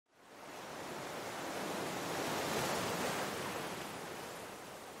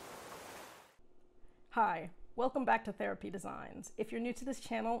Hi, welcome back to Therapy Designs. If you're new to this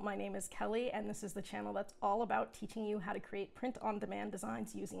channel, my name is Kelly, and this is the channel that's all about teaching you how to create print-on-demand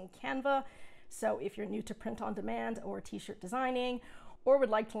designs using Canva. So if you're new to print-on-demand or t-shirt designing, or would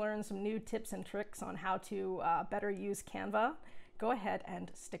like to learn some new tips and tricks on how to better use Canva, go ahead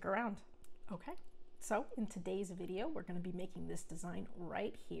and stick around. Okay, so in today's video, we're going to be making this design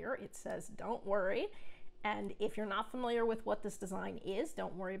right here. It says, "Don't worry." And if you're not familiar with what this design is,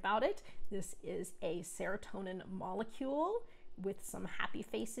 don't worry about it. This is a serotonin molecule with some happy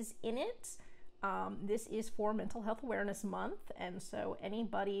faces in it. This is for Mental Health Awareness Month. And so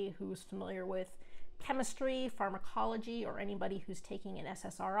anybody who's familiar with chemistry, pharmacology, or anybody who's taking an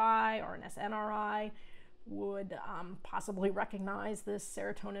SSRI or an SNRI would possibly recognize this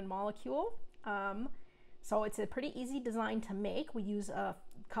serotonin molecule. So it's a pretty easy design to make. We use a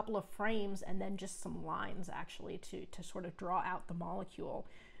couple of frames and then just some lines actually to sort of draw out the molecule.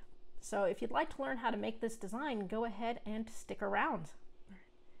 So if you'd like to learn how to make this design, go ahead and stick around.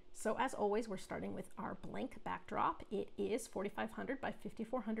 So as always, we're starting with our blank backdrop. It is 4500 by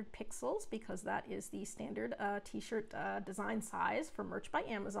 5400 pixels because that is the standard t-shirt design size for Merch by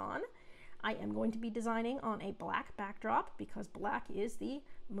Amazon. I am going to be designing on a black backdrop because black is the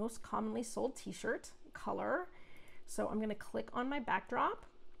most commonly sold t-shirt color. So I'm going to click on my backdrop,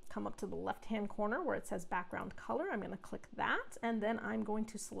 come up to the left-hand corner where it says background color. I'm going to click that, and then I'm going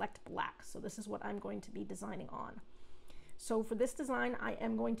to select black. So this is what I'm going to be designing on. So for this design, I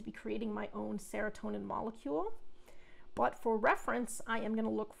am going to be creating my own serotonin molecule. But for reference, I am going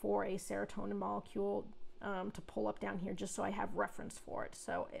to look for a serotonin molecule to pull up down here just so I have reference for it.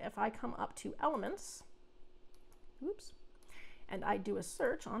 So if I come up to elements, oops, and I do a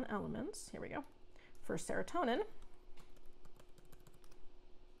search on elements, here we go, for serotonin,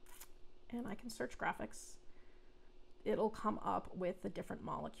 and I can search graphics, it'll come up with the different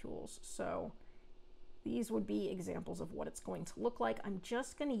molecules. So these would be examples of what it's going to look like. I'm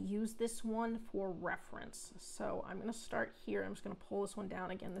just going to use this one for reference. So I'm going to start here. I'm just going to pull this one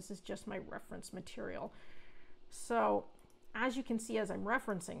down. Again, this is just my reference material. So as you can see, as I'm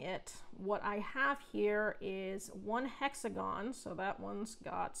referencing it, what I have here is one hexagon. So that one's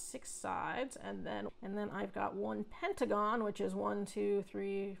got 6 sides. And then I've got one pentagon, which is 1, 2,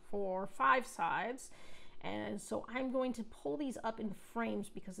 3, 4, 5 sides. And so I'm going to pull these up in frames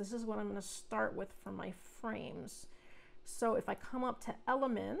because this is what I'm going to start with for my frames. So if I come up to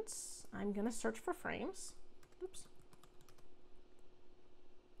elements, I'm going to search for frames. Oops.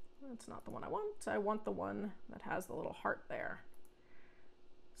 That's not the one I want. I want the one that has the little heart there.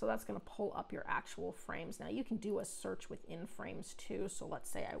 So that's going to pull up your actual frames. Now you can do a search within frames too. So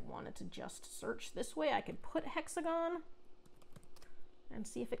let's say I wanted to just search this way. I could put hexagon and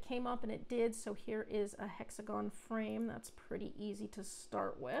see if it came up, and it did. So here is a hexagon frame. That's pretty easy to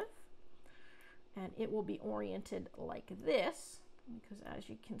start with. And it will be oriented like this, because as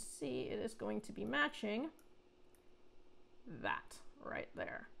you can see, it is going to be matching that right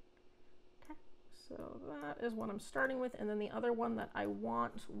there. Okay, so that is what I'm starting with. And then the other one that I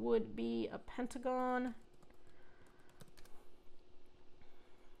want would be a pentagon,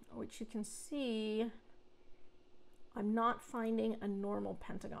 which you can see I'm not finding a normal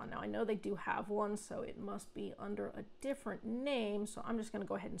pentagon. Now I know they do have one, so it must be under a different name. So I'm just going to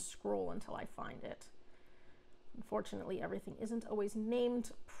go ahead and scroll until I find it. Unfortunately, everything isn't always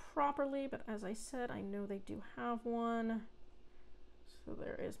named properly, but as I said, I know they do have one. So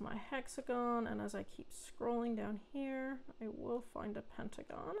there is my hexagon, and as I keep scrolling down here, I will find a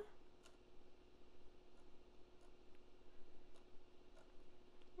pentagon.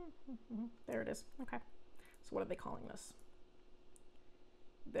 There it is. Okay. So what are they calling this?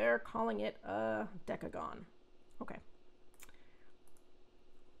 They're calling it a decagon. Okay.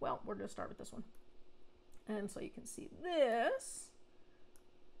 Well, we're going to start with this one. And so you can see this.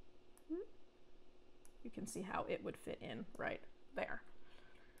 You can see how it would fit in right there.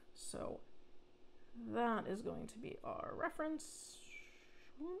 So that is going to be our reference.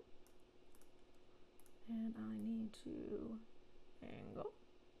 And I need to angle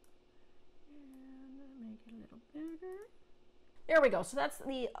and make it a little bigger. There we go. So that's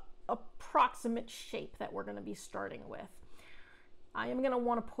the approximate shape that we're going to be starting with. I am going to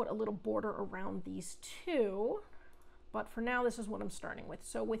want to put a little border around these two, but for now this is what I'm starting with.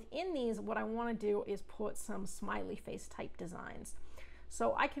 So within these, what I want to do is put some smiley face type designs.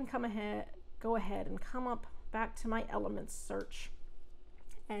 So I can go ahead and come up back to my elements search,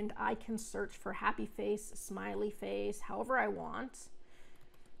 and I can search for happy face, smiley face, however I want.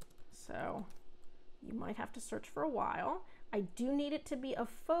 So you might have to search for a while. I do need it to be a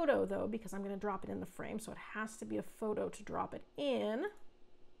photo though, because I'm going to drop it in the frame. So it has to be a photo to drop it in.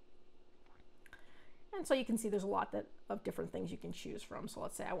 And so you can see there's a lot of different things you can choose from. So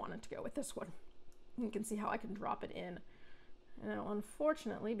let's say I wanted to go with this one. You can see how I can drop it in. Now,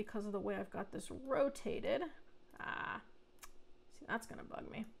 unfortunately, because of the way I've got this rotated, see, that's going to bug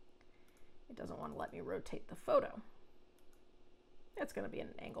me. It doesn't want to let me rotate the photo. It's going to be at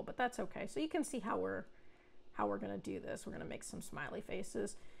an angle, but that's okay. So you can see how we're going to do this. We're going to make some smiley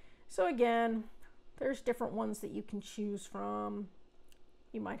faces. So again, there's different ones that you can choose from.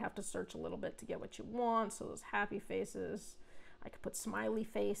 You might have to search a little bit to get what you want. So those happy faces, I could put smiley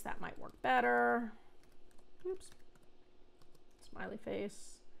face, that might work better. Oops. Smiley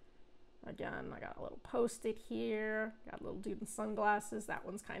face. Again, I got a little post-it here. Got a little dude in sunglasses. That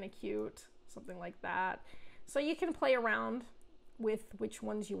one's kind of cute. Something like that. So you can play around with which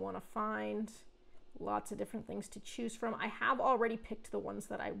ones you want to find. Lots of different things to choose from. I have already picked the ones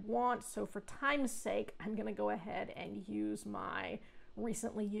that I want. So for time's sake, I'm going to go ahead and use my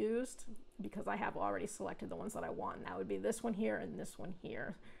recently used because I have already selected the ones that I want. And that would be this one here and this one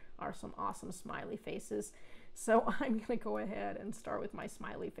here are some awesome smiley faces. So I'm going to go ahead and start with my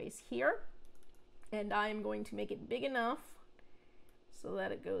smiley face here. And I'm going to make it big enough so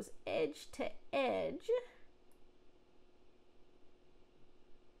that it goes edge to edge.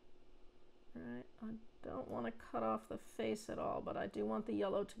 All right, I don't want to cut off the face at all, but I do want the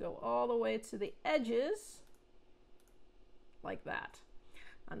yellow to go all the way to the edges like that.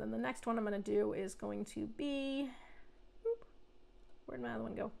 And then the next one I'm going to do is going to be, where'd my other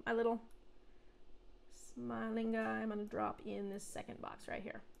one go? My little smiling guy. I'm going to drop in this second box right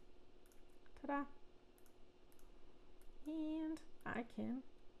here. Ta-da. And I can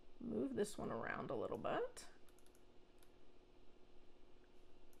move this one around a little bit.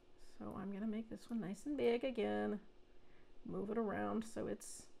 So I'm going to make this one nice and big again. Move it around so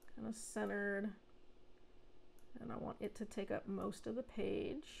it's kind of centered. And I want it to take up most of the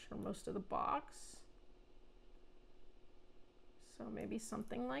page or most of the box. So maybe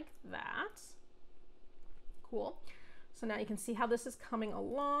something like that. Cool. So now you can see how this is coming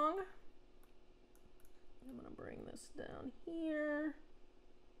along. I'm going to bring this down here.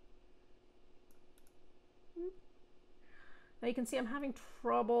 Now you can see I'm having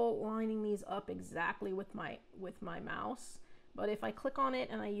trouble lining these up exactly with my mouse. But if I click on it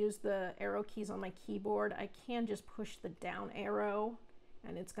and I use the arrow keys on my keyboard, I can just push the down arrow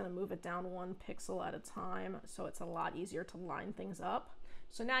and it's going to move it down 1 pixel at a time. So it's a lot easier to line things up.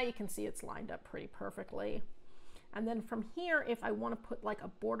 So now you can see it's lined up pretty perfectly. And then from here, if I want to put like a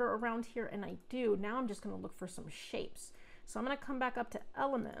border around here, and I do, now I'm just going to look for some shapes. So I'm going to come back up to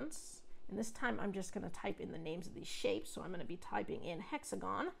elements, and this time I'm just going to type in the names of these shapes. So I'm going to be typing in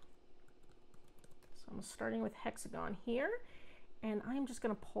hexagon. So I'm starting with hexagon here. And I'm just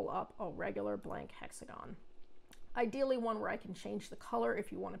going to pull up a regular blank hexagon. Ideally one where I can change the color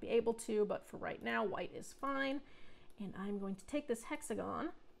if you want to be able to, but for right now, white is fine. And I'm going to take this hexagon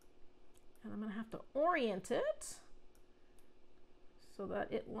and I'm going to have to orient it so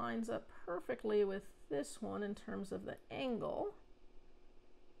that it lines up perfectly with this one in terms of the angle.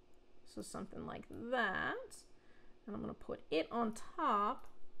 So something like that. And I'm going to put it on top.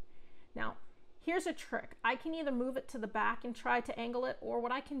 Now, here's a trick. I can either move it to the back and try to angle it, or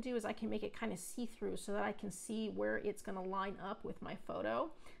what I can do is I can make it kind of see-through so that I can see where it's going to line up with my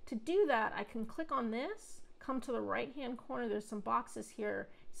photo. To do that, I can click on this, come to the right-hand corner. There's some boxes here.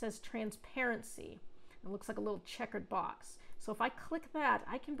 It says transparency. It looks like a little checkered box. So if I click that,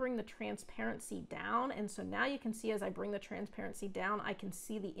 I can bring the transparency down. And so now you can see as I bring the transparency down, I can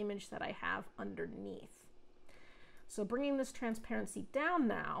see the image that I have underneath. So bringing this transparency down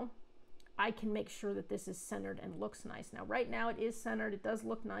now, I can make sure that this is centered and looks nice. Now, right now it is centered. It does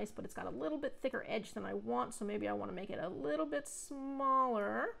look nice, but it's got a little bit thicker edge than I want. So maybe I want to make it a little bit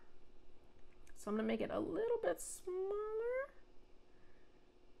smaller. So I'm going to make it a little bit smaller.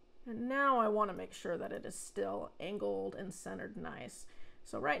 And now I want to make sure that it is still angled and centered nice.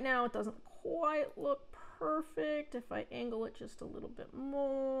 So right now it doesn't quite look perfect. If I angle it just a little bit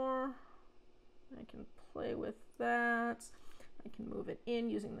more, I can play with that. I can move it in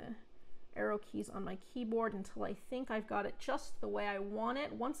using the arrow keys on my keyboard until I think I've got it just the way I want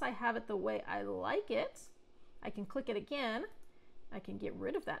it. Once I have it the way I like it, I can click it again. I can get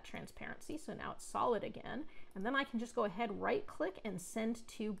rid of that transparency, so now it's solid again. And then I can just go ahead, right click and send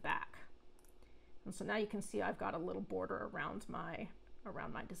to back. And so now you can see I've got a little border around my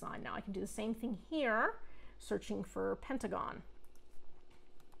design. Now I can do the same thing here, searching for pentagon.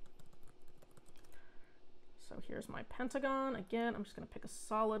 So here's my pentagon. Again, I'm just going to pick a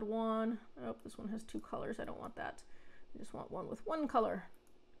solid one. Oh, this one has 2 colors. I don't want that. I just want one with 1 color.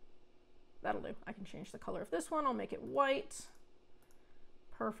 That'll do. I can change the color of this one. I'll make it white.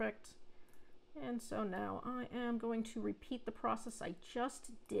 Perfect. And so now I am going to repeat the process I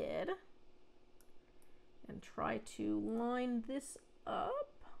just did and try to line this up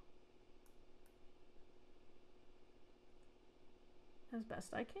as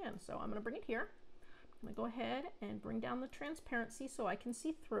best I can. So I'm going to bring it here. I'm going to go ahead and bring down the transparency so I can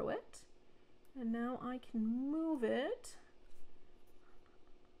see through it. And now I can move it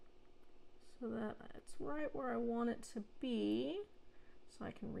so that it's right where I want it to be. So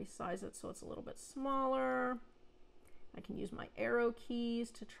I can resize it so it's a little bit smaller. I can use my arrow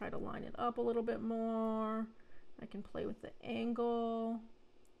keys to try to line it up a little bit more. I can play with the angle.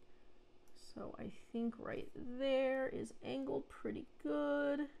 So I think right there is angled pretty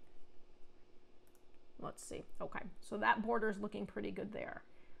good. Let's see. Okay, so that border is looking pretty good there.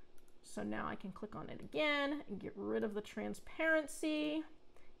 So now I can click on it again and get rid of the transparency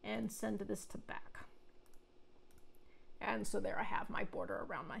and send this to back. And so there I have my border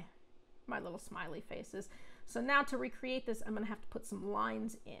around my little smiley faces. So now to recreate this, I'm going to have to put some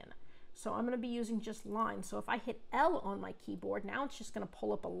lines in. So I'm going to be using just lines. So if I hit L on my keyboard, now it's just going to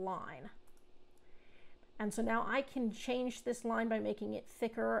pull up a line. And so now I can change this line by making it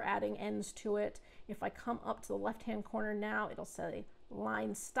thicker or adding ends to it. If I come up to the left-hand corner now, it'll say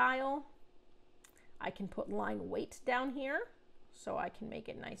line style. I can put line weight down here. So I can make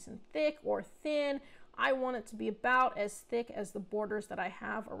it nice and thick or thin. I want it to be about as thick as the borders that I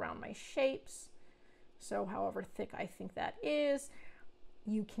have around my shapes. So however thick I think that is.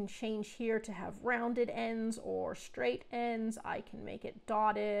 You can change here to have rounded ends or straight ends. I can make it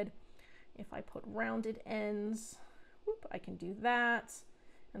dotted. If I put rounded ends, whoop, I can do that.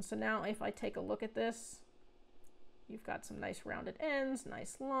 And so now if I take a look at this, you've got some nice rounded ends,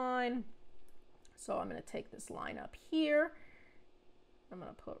 nice line. So I'm going to take this line up here. I'm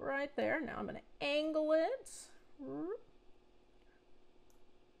going to put right there. Now I'm going to angle it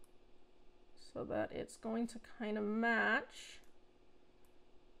so that it's going to kind of match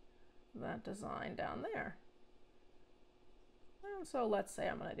that design down there. And so let's say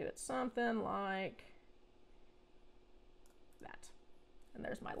I'm going to do it something like that. And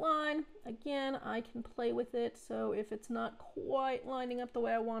there's my line. Again, I can play with it. So if it's not quite lining up the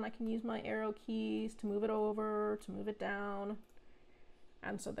way I want, I can use my arrow keys to move it over, to move it down.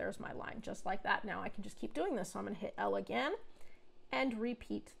 And so there's my line, just like that. Now I can just keep doing this. So I'm going to hit L again and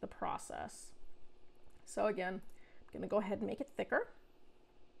repeat the process. So again, I'm going to go ahead and make it thicker.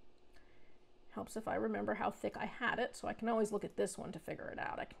 Helps if I remember how thick I had it, so I can always look at this one to figure it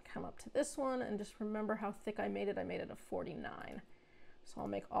out. I can come up to this one and just remember how thick I made it. I made it a 49. So I'll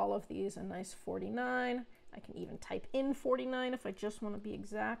make all of these a nice 49. I can even type in 49 if I just want to be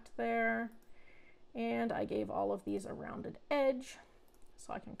exact there. And I gave all of these a rounded edge.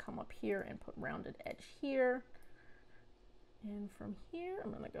 So I can come up here and put rounded edge here. And from here,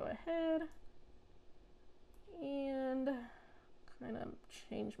 I'm going to go ahead and kind of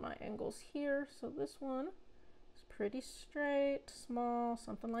change my angles here. So this one is pretty straight, small,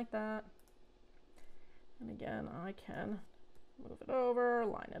 something like that. And again, I can move it over,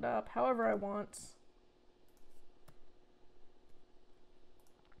 line it up however I want.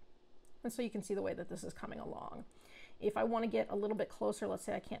 And so you can see the way that this is coming along. If I want to get a little bit closer, let's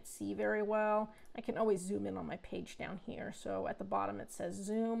say I can't see very well, I can always zoom in on my page down here. So at the bottom it says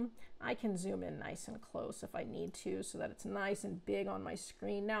zoom. I can zoom in nice and close if I need to so that it's nice and big on my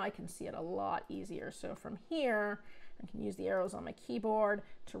screen. Now I can see it a lot easier. So from here, I can use the arrows on my keyboard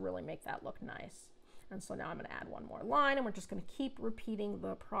to really make that look nice. And so now I'm going to add one more line and we're just going to keep repeating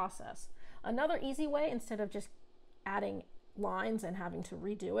the process. Another easy way, instead of just adding lines and having to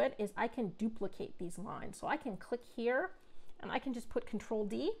redo it, is I can duplicate these lines. So I can click here and I can just put Control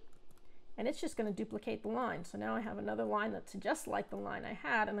D and it's just going to duplicate the line. So now I have another line that's just like the line I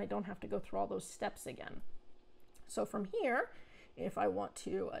had and I don't have to go through all those steps again. So from here, if I want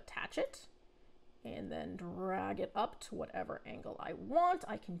to attach it and then drag it up to whatever angle I want,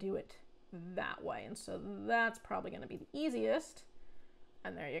 I can do it that way. And so that's probably going to be the easiest.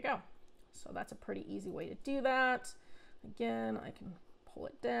 And there you go. So that's a pretty easy way to do that. Again, I can pull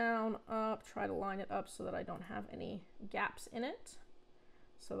it down, up, try to line it up so that I don't have any gaps in it.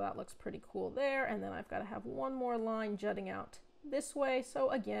 So that looks pretty cool there. And then I've got to have one more line jutting out this way.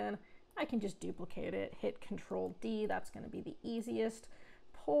 So again, I can just duplicate it, hit Control D. That's going to be the easiest.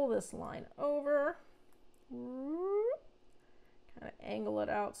 Pull this line over, kind of angle it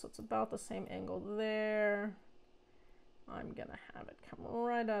out so it's about the same angle there. I'm going to have it come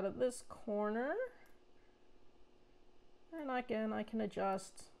right out of this corner. And again, I can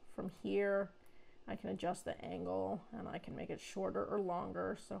adjust from here. I can adjust the angle and I can make it shorter or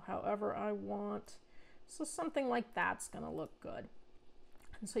longer, so however I want. So something like that's going to look good.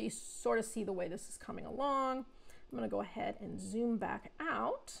 And so you sort of see the way this is coming along. I'm going to go ahead and zoom back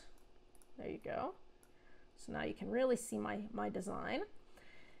out. There you go. So now you can really see my design.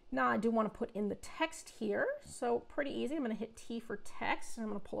 Now I do want to put in the text here. So pretty easy. I'm going to hit T for text, and I'm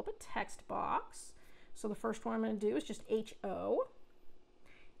going to pull up a text box. So the first one I'm going to do is just HO.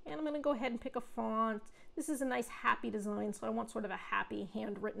 And I'm going to go ahead and pick a font. This is a nice happy design, so I want sort of a happy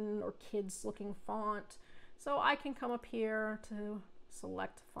handwritten or kids looking font. So I can come up here to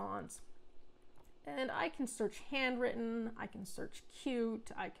select fonts, and I can search handwritten, I can search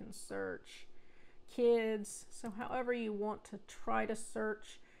cute, I can search kids. So however you want to try to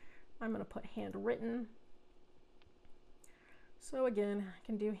search, I'm going to put handwritten. So again, I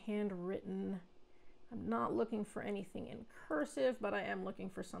can do handwritten. I'm not looking for anything in cursive, but I am looking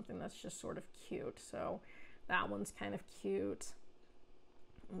for something that's just sort of cute. So that one's kind of cute.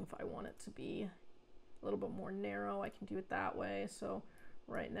 And if I want it to be a little bit more narrow, I can do it that way. So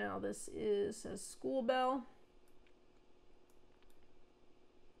right now this says school bell.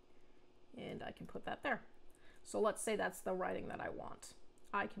 And I can put that there. So let's say that's the writing that I want.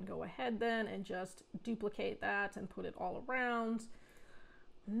 I can go ahead then and just duplicate that and put it all around.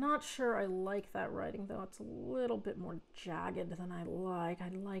 I'm not sure I like that writing though. It's a little bit more jagged than I like.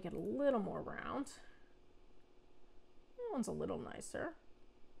 I'd like it a little more round. That one's a little nicer.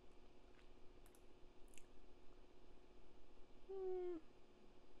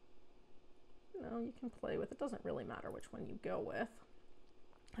 No, you can play with it. Doesn't really matter which one you go with.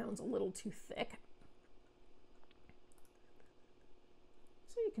 That one's a little too thick.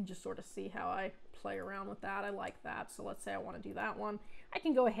 So you can just sort of see how I play around with that. I like that. So let's say I want to do that one. I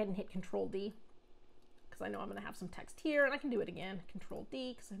can go ahead and hit Control D because I know I'm going to have some text here, and I can do it again. Control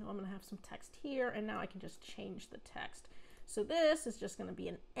D because I know I'm going to have some text here, and now I can just change the text. So this is just going to be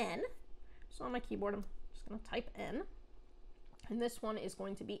an N. So on my keyboard, I'm just going to type N, and this one is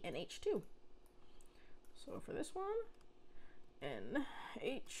going to be NH2. So for this one, NH2,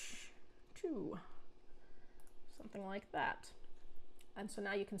 something like that. And so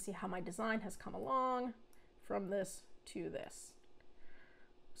now you can see how my design has come along from this to this.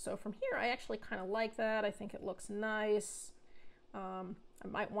 So from here, I actually kind of like that. I think it looks nice. I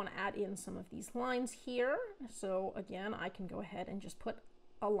might want to add in some of these lines here. So again, I can go ahead and just put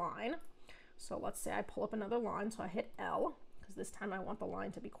a line. So let's say I pull up another line. So I hit L, because this time I want the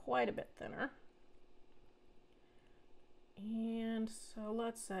line to be quite a bit thinner. And so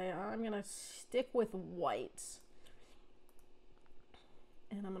let's say I'm going to stick with white.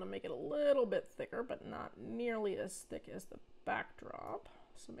 And I'm going to make it a little bit thicker, but not nearly as thick as the backdrop.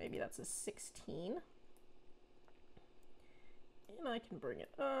 So maybe that's a 16. And I can bring it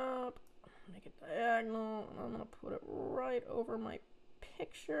up, make it diagonal, and I'm going to put it right over my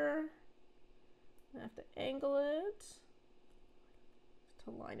picture. I have to angle it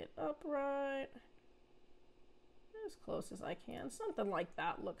to line it up right. As close as I can. Something like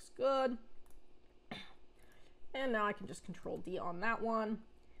that looks good. And now I can just Control D on that one.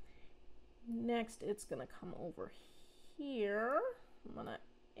 Next, it's going to come over here. I'm going to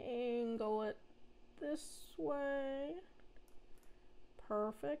angle it this way.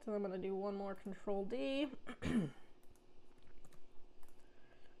 Perfect. And I'm going to do one more Control D. And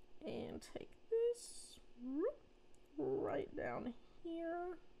take this right down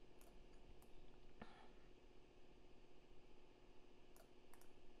here.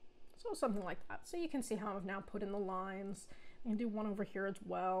 So something like that. So you can see how I've now put in the lines. I can do one over here as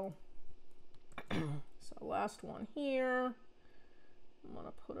well. So last one here. I'm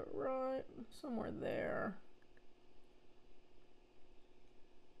gonna put it right somewhere there.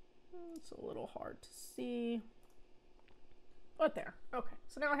 It's a little hard to see. But there. Okay.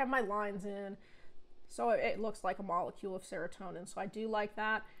 So now I have my lines in. So it looks like a molecule of serotonin. So I do like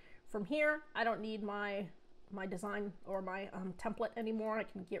that. From here, I don't need my design or my template anymore. I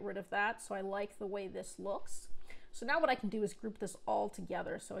can get rid of that. So I like the way this looks. So now what I can do is group this all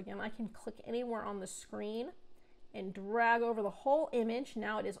together. So again, I can click anywhere on the screen and drag over the whole image.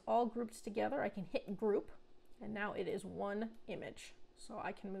 Now it is all grouped together. I can hit group, and now it is one image. So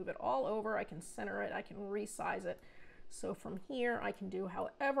I can move it all over. I can center it. I can resize it. So from here, I can do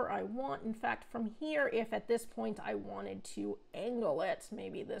however I want. In fact, from here, if at this point I wanted to angle it,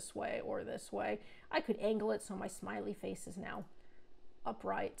 maybe this way or this way, I could angle it so my smiley face is now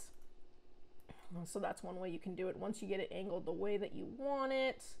upright. So that's one way you can do it. Once you get it angled the way that you want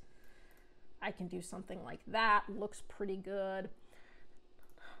it, I can do something like that. Looks pretty good.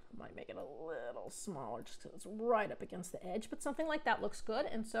 I might make it a little smaller just because it's right up against the edge, but something like that looks good.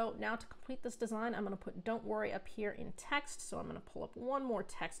 And so now to complete this design, I'm going to put "Don't worry" up here in text. So I'm going to pull up one more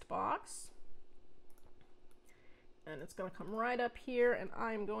text box. and it's going to come right up here, and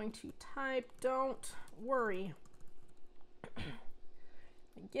I'm going to type "don't worry."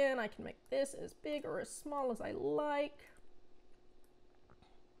 Again, I can make this as big or as small as I like.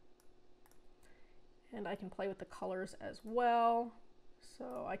 And I can play with the colors as well.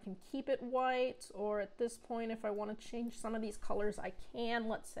 So I can keep it white, or at this point, if I want to change some of these colors, I can.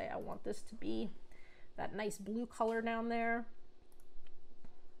 Let's say I want this to be that nice blue color down there.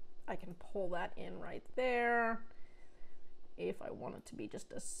 I can pull that in right there. If I want it to be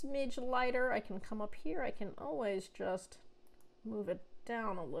just a smidge lighter, I can come up here. I can always just move it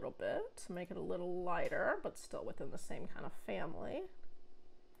down a little bit to make it a little lighter, but still within the same kind of family.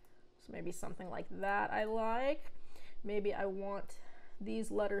 So maybe something like that I like. Maybe I want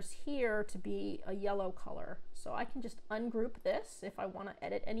these letters here to be a yellow color. So I can just ungroup this if I want to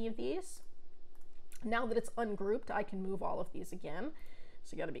edit any of these. Now that it's ungrouped, I can move all of these again.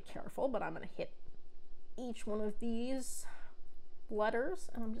 So you got to be careful, but I'm going to hit each one of these letters,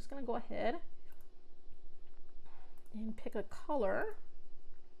 and I'm just going to go ahead and pick a color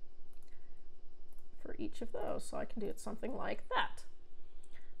for each of those. So I can do it something like that.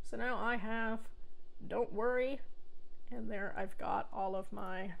 So now I have "don't worry," and there I've got all of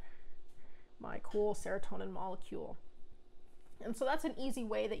my cool serotonin molecule. And so that's an easy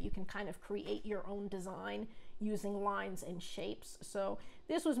way that you can kind of create your own design using lines and shapes. So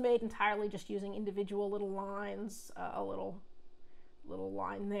this was made entirely just using individual little lines, a little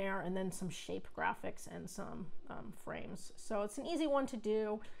line there, and then some shape graphics and some frames. So it's an easy one to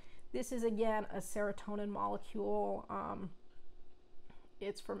do. This is, again, a serotonin molecule.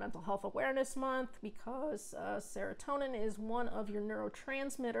 It's for Mental Health Awareness Month because serotonin is one of your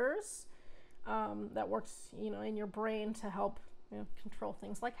neurotransmitters that works, in your brain to help control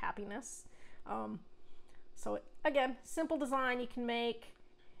things like happiness. So again, simple design you can make,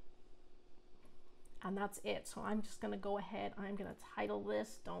 and that's it. So I'm just going to go ahead. I'm going to title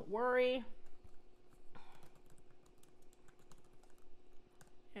this "Don't Worry,"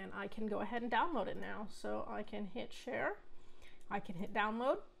 and I can go ahead and download it now. So I can hit share. I can hit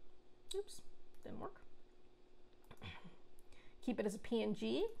download. Oops, didn't work. Keep it as a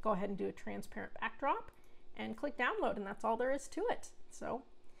PNG. Go ahead and do a transparent backdrop and click download, and that's all there is to it. So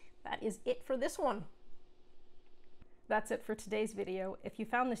that is it for this one. That's it for today's video. If you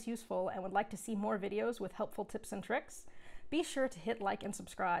found this useful and would like to see more videos with helpful tips and tricks, be sure to hit like and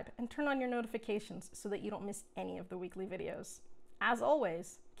subscribe and turn on your notifications so that you don't miss any of the weekly videos. As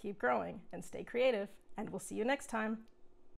always, keep growing and stay creative, and we'll see you next time.